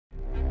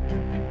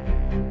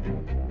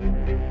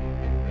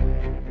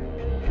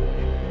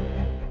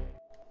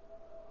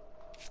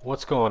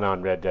What's going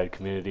on, Red Dead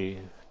community?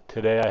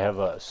 Today I have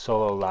a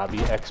solo lobby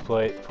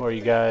exploit for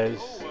you guys.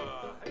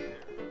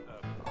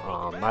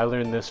 I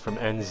learned this from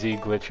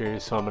NZ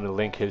Glitchers, so I'm going to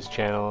link his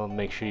channel.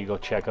 Make sure you go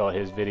check out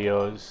his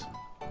videos.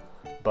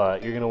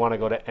 But you're going to want to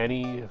go to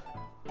any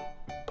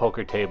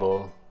poker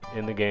table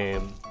in the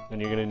game, and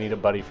you're going to need a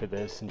buddy for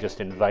this, and just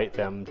invite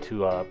them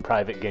to a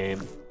private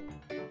game.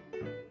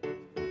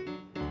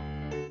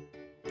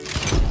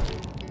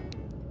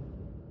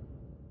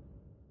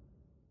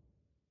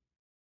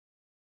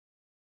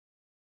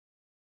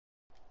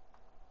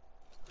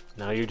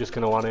 Now you're just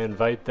going to want to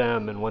invite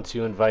them, and once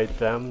you invite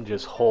them,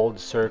 just hold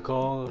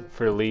circle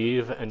for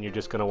leave, and you're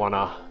just going to want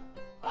to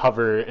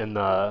hover in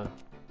the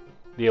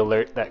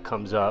alert that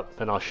comes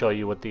up, and I'll show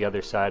you what the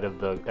other side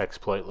of the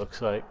exploit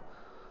looks like.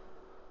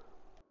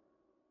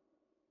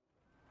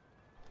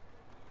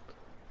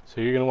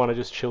 So you're going to want to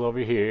just chill over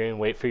here and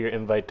wait for your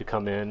invite to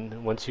come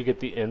in. Once you get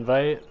the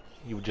invite,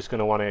 you're just going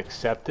to want to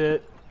accept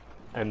it,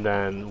 and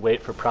then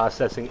wait for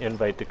processing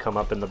invite to come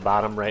up in the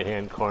bottom right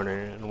hand corner,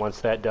 and once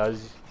that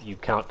does, you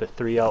count to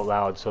 3 out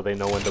loud so they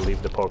know when to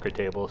leave the poker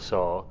table.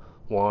 So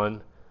 1,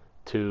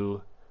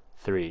 2,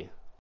 3.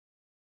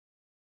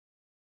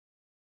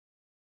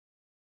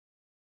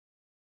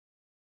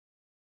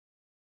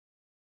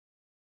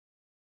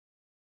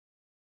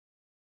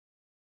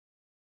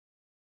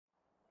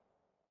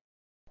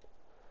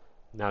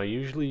 Now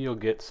usually you'll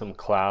get some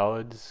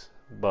clouds,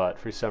 but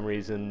for some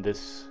reason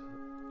this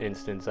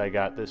instance I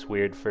got this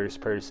weird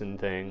first person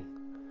thing.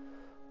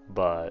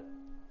 But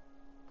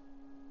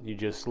you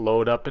just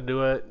load up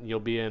into it, you'll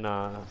be in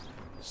a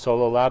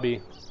solo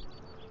lobby,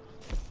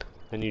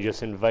 and you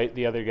just invite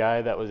the other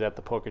guy that was at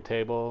the poker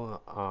table.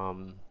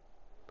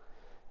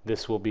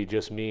 This will be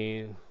just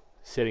me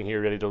sitting here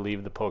ready to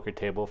leave the poker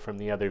table from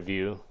the other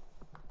view.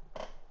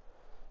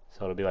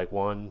 So it'll be like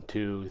 1,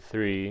 2,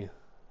 3,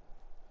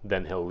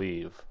 then he'll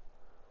leave.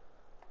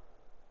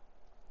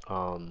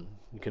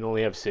 You can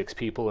only have 6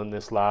 people in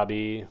this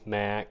lobby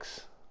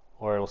max,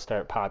 or it'll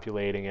start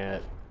populating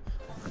it.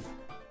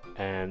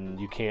 And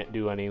you can't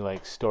do any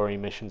like story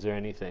missions or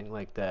anything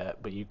like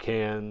that, but you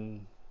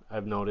can,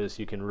 I've noticed,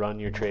 you can run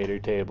your trader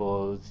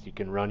tables, you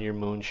can run your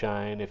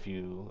moonshine if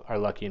you are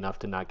lucky enough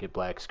to not get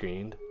black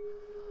screened.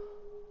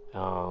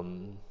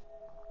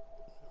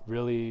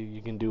 Really,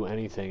 you can do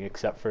anything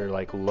except for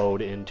like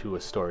load into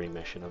a story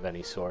mission of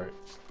any sort.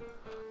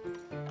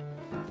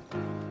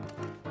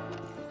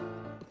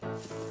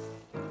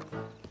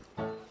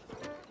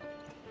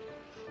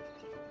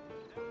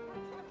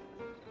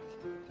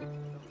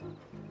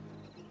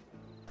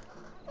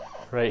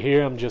 Right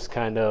here I'm just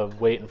kind of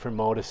waiting for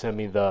Mo to send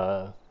me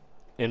the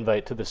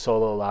invite to the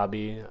solo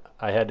lobby.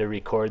 I had to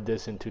record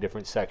this in 2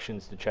 different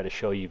sections to try to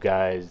show you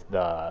guys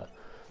the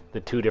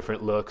 2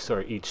 different looks,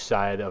 or each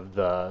side of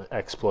the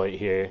exploit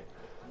here.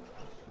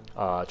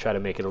 Try to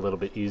make it a little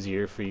bit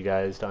easier for you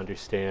guys to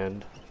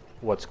understand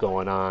what's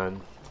going on.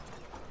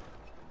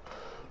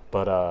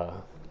 But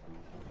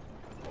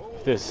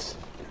if this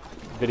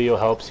video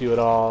helps you at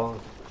all,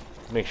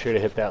 make sure to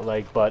hit that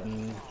like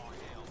button.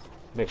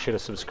 Make sure to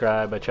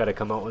subscribe. I try to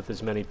come out with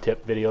as many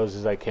tip videos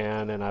as I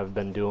can, and I've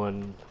been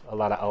doing a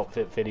lot of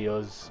outfit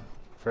videos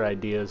for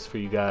ideas for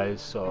you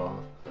guys, so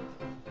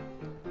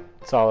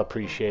it's all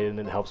appreciated and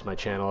it helps my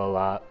channel a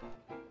lot.